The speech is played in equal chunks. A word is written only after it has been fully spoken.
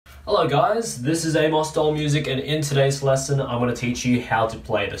Hello guys, this is Amosdoll Music, and in today's lesson I'm going to teach you how to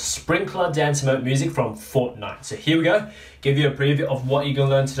play the sprinkler dance mode music from Fortnite. So here we go, give you a preview of what you're going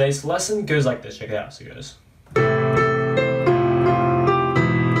to learn in today's lesson. It goes like this, check it out. So it goes.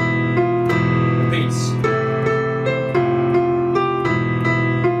 Repeats.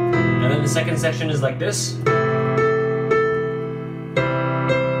 And then the second section is like this.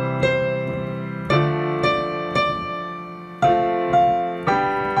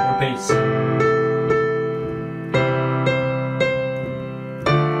 Repeats.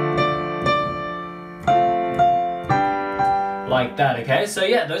 Like that, okay? So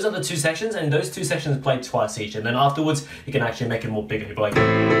yeah, those are the two sections, and those two sections play twice each, and then afterwards you can actually make it more bigger. You'll be like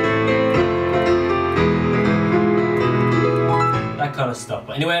that kind of stuff.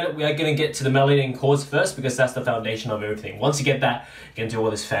 But anyway, we are going to get to the melody and chords first because that's the foundation of everything. Once you get that, you can do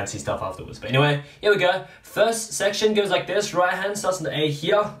all this fancy stuff afterwards. But anyway, here we go. First section goes like this. Right hand starts on the A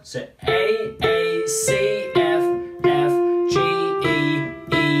here. So A, C, F, F, G, E,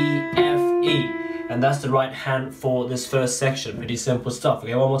 E, F, E. And that's the right hand for this first section. Pretty simple stuff.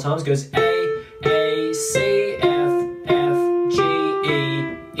 Okay, one more time. It goes A, C, F, F, G,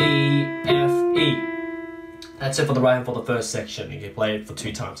 E, E, F, E. That's it for the right hand for the first section. You can play it for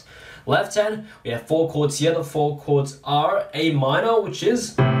 2 times. Left hand, we have 4 chords here. The 4 chords are A minor, which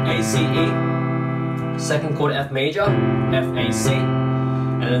is A, C, E. Second chord F major, F, A, C.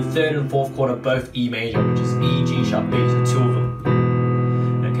 And then third and fourth chord are both E major, which is E, G sharp, B. So 2 of them.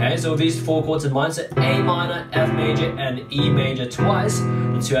 Okay, so these 4 chords in mind, so A minor, F major, and E major twice.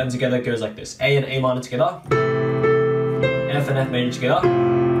 The 2 ends together goes like this. A and A minor together. F and F major together.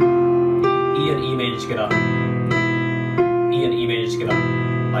 E and E major together. E and E major together,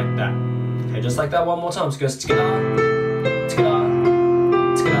 like that. Okay, just like that one more time. So it goes together, together,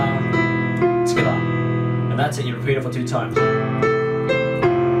 together, together. And that's it, you repeat it for 2 times.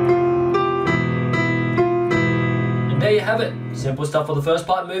 And there you have it. Simple stuff for the first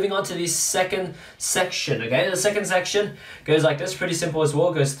part. Moving on to the second section, okay? The second section goes like this, pretty simple as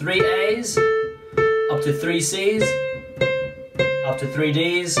well. It goes 3 A's, up to 3 C's, up to 3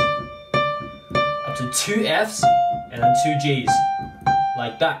 D's, up to 2 F's, and then 2 G's,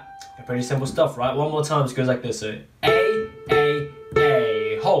 like that. Okay, pretty simple stuff, right? One more time, so it goes like this. So A,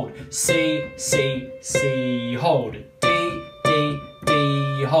 hold. C, C, C, hold. D, D,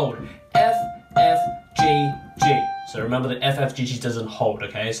 D, hold. F, F, G, G. So remember that F, F, G, G doesn't hold,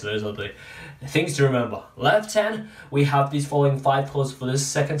 okay? So those are the things to remember. Left hand, we have these following 5 chords for this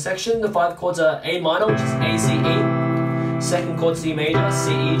second section. The 5 chords are A minor, which is A, C, E. Second chord C major,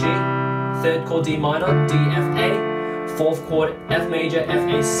 C, E, G. Third chord D minor, D, F, A. Fourth chord F major, F,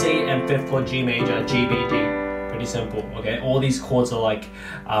 A, C. And fifth chord G major, G, B, D. Pretty simple, okay? All these chords are like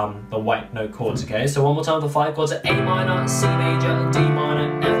the white note chords, okay? So one more time, the 5 chords are A minor, C major, D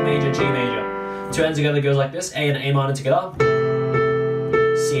minor, F major, G major. 2 ends together goes like this. A and A minor together.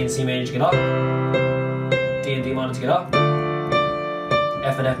 C and C major together. D and D minor together.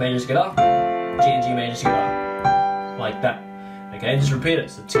 F and F major together. G and G major together. Like that. Okay, just repeat it.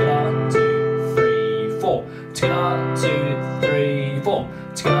 So together, 2, 3, 4. Together, 2, 3, 4.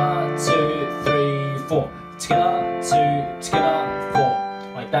 Together, 2, 3, 4. Together, 2, together,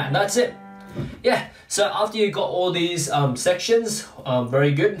 4. Like that, and that's it. Yeah, so after you got all these sections,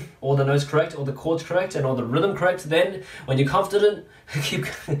 very good, all the notes correct, all the chords correct, and all the rhythm correct, then when you're confident,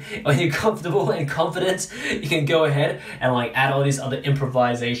 when you're comfortable and confident, you can go ahead and like add all these other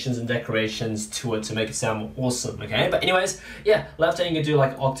improvisations and decorations to it to make it sound more awesome, okay? But anyways, yeah, left hand you can do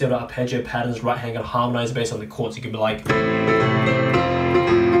like octave or arpeggio patterns, right hand can harmonize based on the chords. You can be like...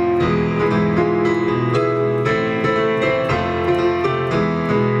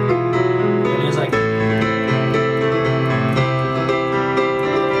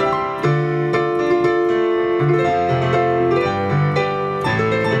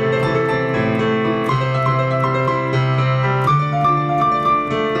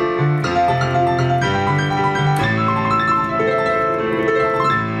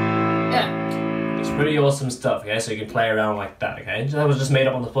 Pretty awesome stuff, okay? So you can play around like that, okay? That was just made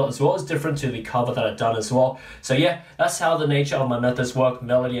up on the spot as well. It's different to the cover that I've done as well. So yeah, that's how the nature of my methods work,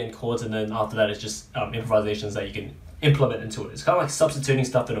 melody and chords, and then after that it's just improvisations that you can implement into it. It's kind of like substituting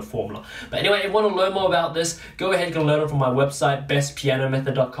stuff in a formula. But anyway, if you want to learn more about this, go ahead and learn it from my website,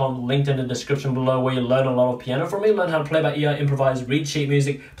 bestpianomethod.com, linked in the description below, where you learn a lot of piano from me, learn how to play by ear, improvise, read sheet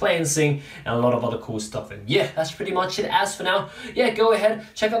music, play and sing, and a lot of other cool stuff. And yeah, that's pretty much it as for now. Yeah, go ahead,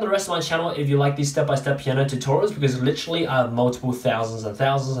 check out the rest of my channel if you like these step-by-step piano tutorials, because literally I have multiple thousands and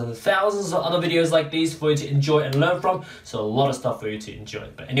thousands and thousands of other videos like these for you to enjoy and learn from. So a lot of stuff for you to enjoy.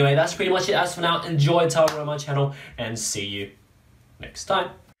 But anyway, that's pretty much it as for now. Enjoy time around my channel and see you next time.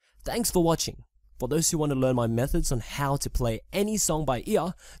 Thanks for watching. For those who want to learn my methods on how to play any song by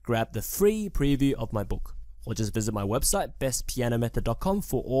ear, grab the free preview of my book, or just visit my website bestpianomethod.com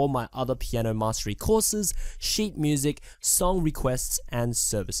for all my other piano mastery courses, sheet music, song requests, and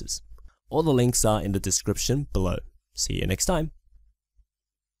services. All the links are in the description below. See you next time.